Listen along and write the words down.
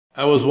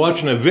I was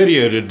watching a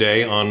video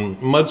today on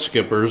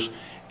mudskippers,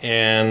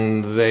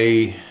 and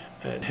they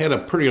had a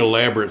pretty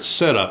elaborate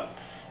setup,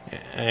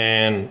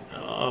 and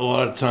a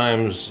lot of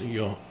times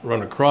you'll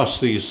run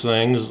across these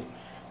things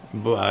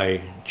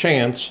by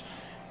chance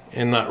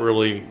and not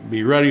really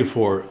be ready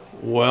for it.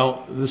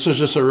 Well, this is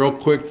just a real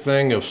quick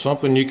thing of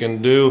something you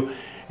can do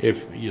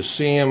if you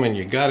see them and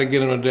you got to get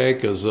them today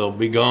because they'll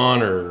be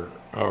gone or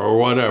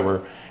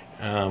whatever.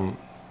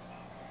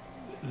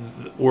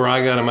 Where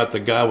I got them at, the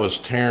guy was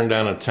tearing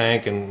down a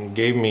tank and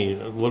gave me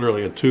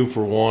literally a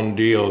 2-for-1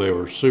 deal. They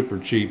were super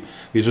cheap.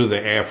 These are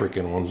the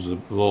African ones, the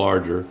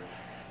larger.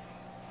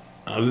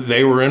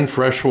 They were in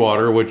fresh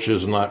water, which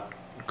is not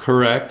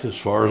correct as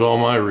far as all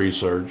my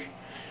research.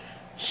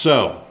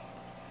 So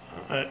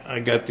I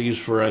got these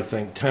for, I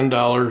think,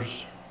 $10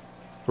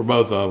 for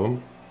both of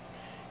them.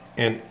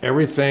 And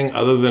everything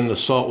other than the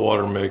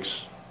saltwater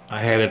mix, I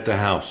had at the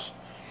house.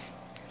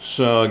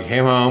 So I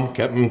came home,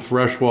 kept them in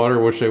fresh water,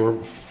 which they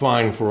were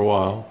fine for a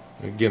while.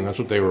 Again, that's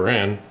what they were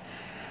in.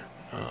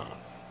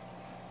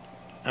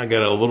 I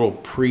got a little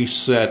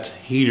preset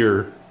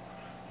heater,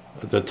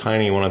 the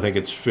tiny one, I think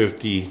it's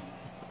 50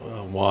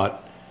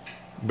 watt,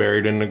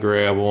 buried in the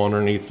gravel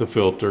underneath the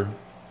filter.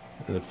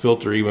 And the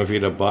filter, even if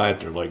you had to buy it,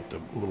 they're like the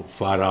little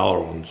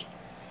 $5 ones.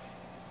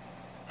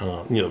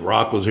 The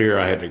rock was here,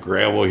 I had the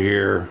gravel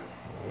here,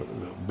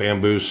 the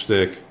bamboo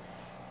stick.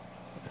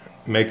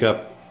 Make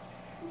up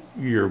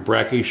your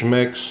brackish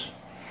mix,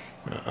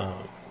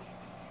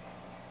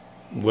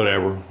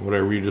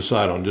 whatever you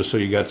decide on, just so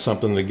you got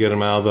something to get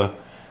them out of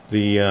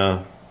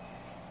the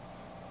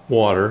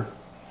water,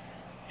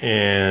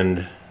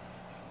 and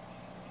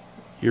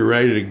you're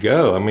ready to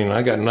go. I mean,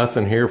 I got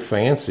nothing here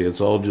fancy.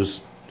 It's all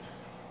just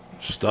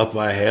stuff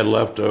I had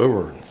left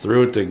over and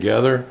threw it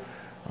together.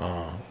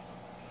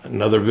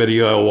 Another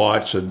video I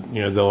watched said,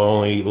 they'll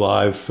only eat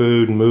live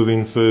food,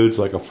 moving foods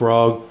like a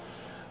frog.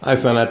 I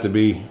found that to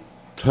be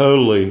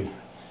totally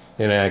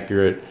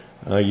inaccurate.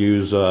 I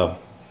use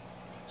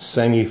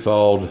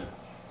semi-thawed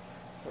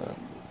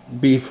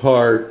beef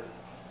heart,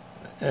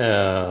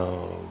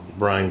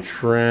 brine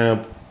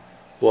shrimp,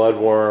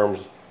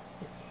 bloodworms.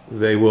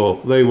 They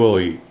will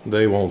eat.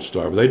 They won't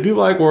starve. They do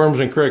like worms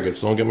and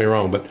crickets, don't get me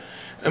wrong, but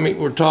I mean,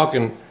 we're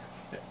talking,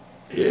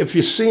 if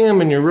you see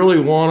them and you really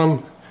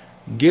want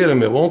them, get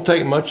them. It won't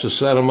take much to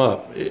set them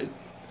up.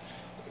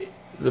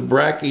 The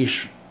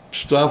brackish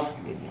stuff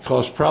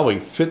costs probably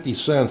 50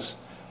 cents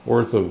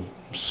worth of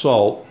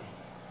salt,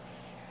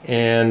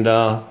 and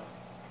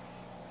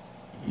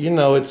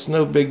it's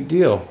no big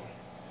deal.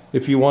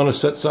 If you want to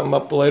set something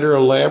up later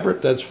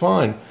elaborate, that's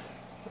fine.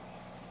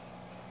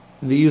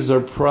 These are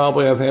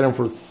probably, I've had them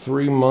for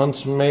 3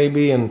 months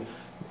maybe, and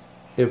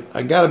if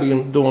I got to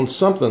be doing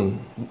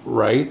something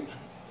right,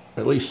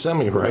 at least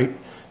semi-right.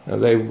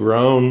 They've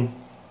grown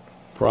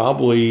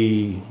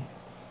probably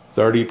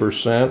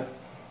 30%,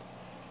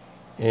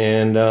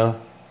 and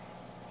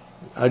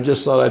I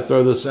just thought I'd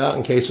throw this out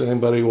in case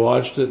anybody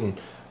watched it and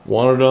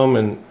wanted them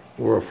and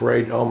were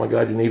afraid, oh my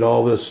God, you need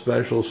all this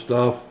special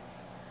stuff.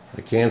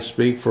 I can't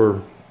speak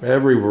for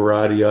every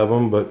variety of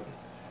them, but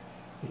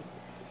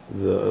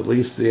at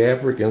least the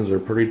Africans are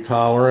pretty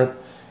tolerant.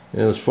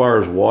 And as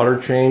far as water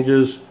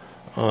changes,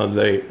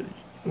 they,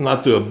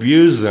 not to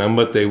abuse them,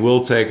 but they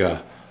will take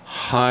a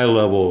high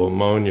level of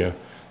ammonia.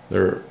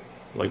 They're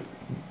like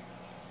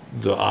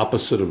the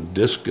opposite of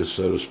discus,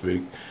 so to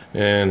speak.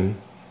 And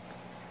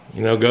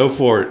go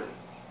for it.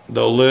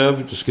 They'll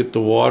live. Just get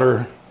the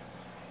water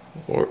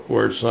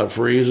where it's not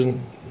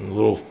freezing. A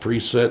little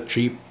preset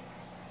cheap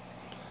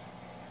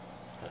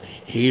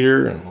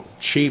heater and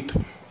cheap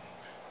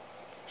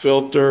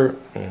filter.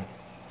 And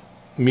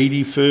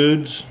meaty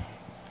foods.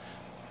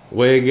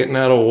 Way of getting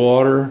out of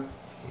water.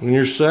 And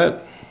you're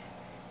set.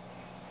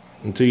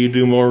 Until you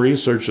do more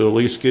research, it'll at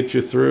least get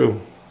you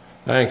through.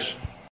 Thanks.